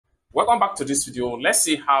Welcome back to this video. Let's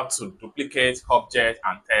see how to duplicate object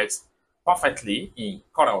and text perfectly in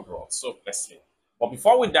CorelDraw. So let's see. But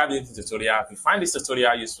before we dive into the tutorial, if you find this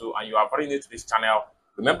tutorial useful and you are very new to this channel,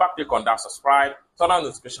 remember click on that subscribe, turn on the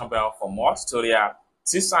notification bell for more tutorial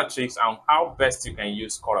tips and tricks on how best you can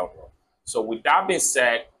use CorelDraw. So with that being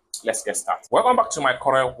said, let's get started. Welcome back to my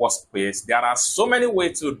Corel workspace. There are so many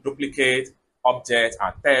ways to duplicate objects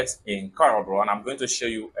and text in CorelDraw, and I'm going to show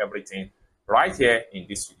you everything right here in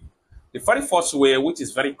this video. The very first way, which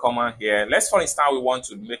is very common here, let's for instance, we want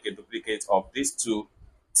to make a duplicate of these two,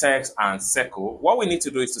 text and circle. What we need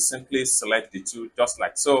to do is to simply select the two just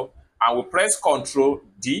like so, and we press Ctrl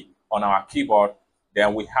D on our keyboard.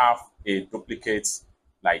 Then we have a duplicate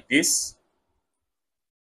like this,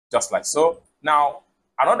 just like so. Now,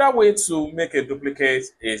 another way to make a duplicate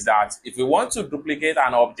is that if we want to duplicate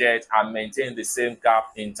an object and maintain the same gap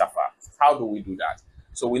interval, how do we do that?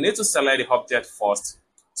 So we need to select the object first.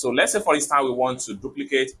 So let's say, for instance, we want to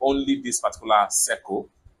duplicate only this particular circle.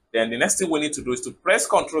 Then the next thing we need to do is to press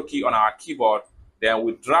Ctrl key on our keyboard. Then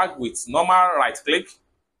we drag with normal right click.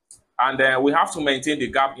 And then we have to maintain the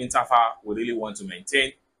gap interval we really want to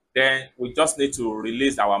maintain. Then we just need to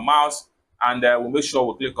release our mouse. And we make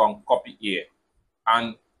sure we click on copy here.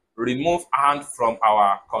 And remove hand from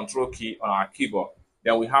our Ctrl key on our keyboard.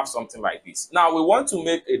 Then we have something like this. Now we want to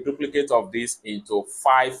make a duplicate of this into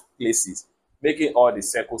 5 places, making all the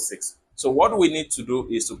circle 6. So what we need to do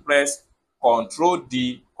is to press Ctrl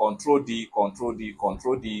D, Ctrl D, Ctrl D,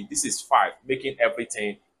 Ctrl D. This is 5, making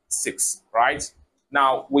everything 6, right?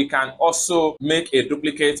 Now we can also make a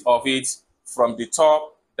duplicate of it from the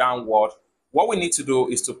top downward. What we need to do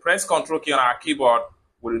is to press Ctrl key on our keyboard,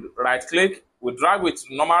 we right click, we drag with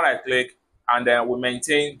normal right click, and then we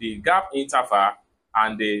maintain the gap interval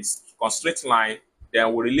and the constraint line.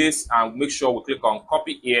 Then we release and make sure we click on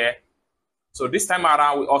copy here. So this time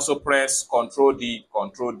around, we also press Ctrl D,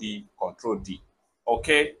 Ctrl D, Ctrl D.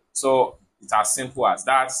 Okay, so it's as simple as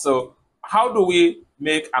that. So how do we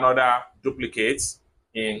make another duplicate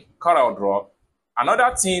in CorelDraw?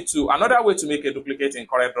 Another way to make a duplicate in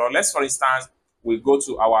CorelDraw, let's for instance, we go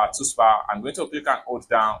to our toolbar. I'm going to click and hold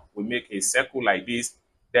down. We make a circle like this.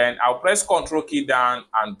 Then I'll press Ctrl key down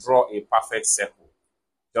and draw a perfect circle,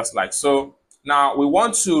 just like so. Now we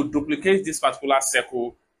want to duplicate this particular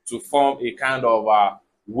circle to form a kind of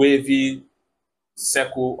wavy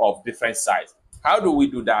circle of different size. How do we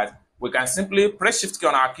do that? We can simply press Shift key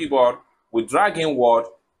on our keyboard, we drag inward,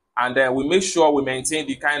 and then we make sure we maintain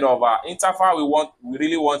the kind of interval we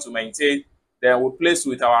really want to maintain. Then we place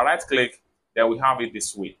with our right click, then we have it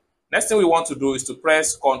this way. Next thing we want to do is to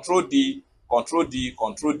press Ctrl D, Ctrl D,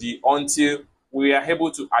 Ctrl D until we are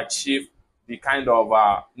able to achieve the kind of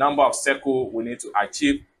number of circles we need to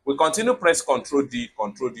achieve. We continue press Ctrl D,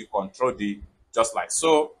 Ctrl D, Ctrl D, just like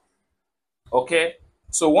so. Okay,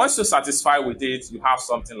 so once you're satisfied with it, you have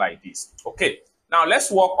something like this. Okay, now let's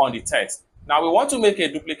work on the text. Now we want to make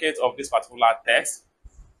a duplicate of this particular text.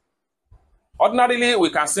 Ordinarily, we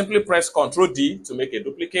can simply press Ctrl D to make a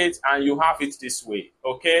duplicate, and you have it this way.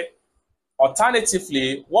 Okay.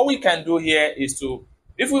 Alternatively, what we can do here is to,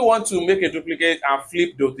 if we want to make a duplicate and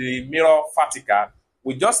flip the mirror vertical,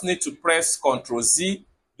 we just need to press Ctrl Z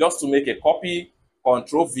just to make a copy,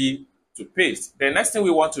 Ctrl V to paste. The next thing we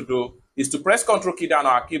want to do is to press Ctrl key down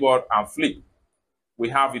on our keyboard and flip. We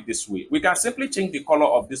have it this way. We can simply change the color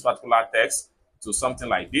of this particular text to something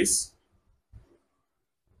like this,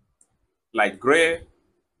 like gray,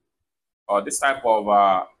 or this type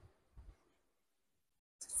of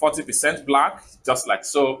 40% black, just like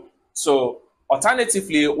so. So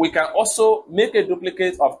alternatively, we can also make a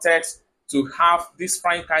duplicate of text to have this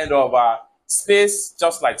fine kind of space,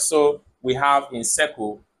 just like so we have in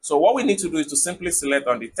circle. So what we need to do is to simply select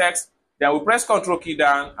on the text, then we press Ctrl key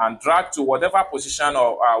down and drag to whatever position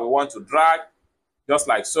we want to drag, just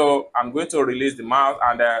like so. I'm going to release the mouse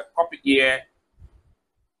and copy here,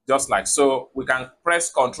 just like so. We can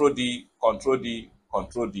press Ctrl D, Ctrl D,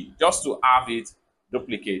 Ctrl D, just to have it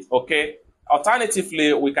duplicate. Okay.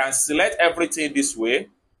 Alternatively, we can select everything this way.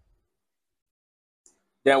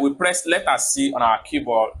 Then we press letter C on our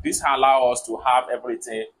keyboard. This allows us to have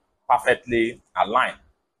everything perfectly aligned,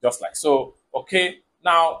 just like so. Okay.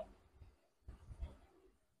 Now,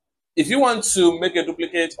 if you want to make a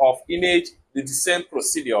duplicate of image with the same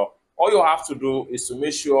procedure, all you have to do is to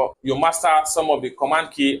make sure you master some of the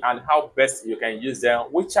command key and how best you can use them,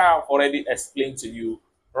 which I have already explained to you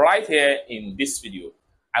right here in this video.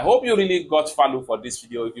 I hope you really got value for this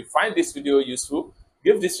video. If you find this video useful,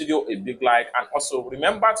 give this video a big like, and also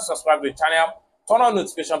remember to subscribe to the channel, turn on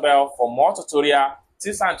notification bell for more tutorial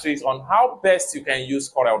tips and tricks on how best you can use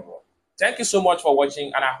CorelDraw. Thank you so much for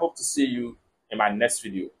watching, and I hope to see you in my next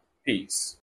video. Peace.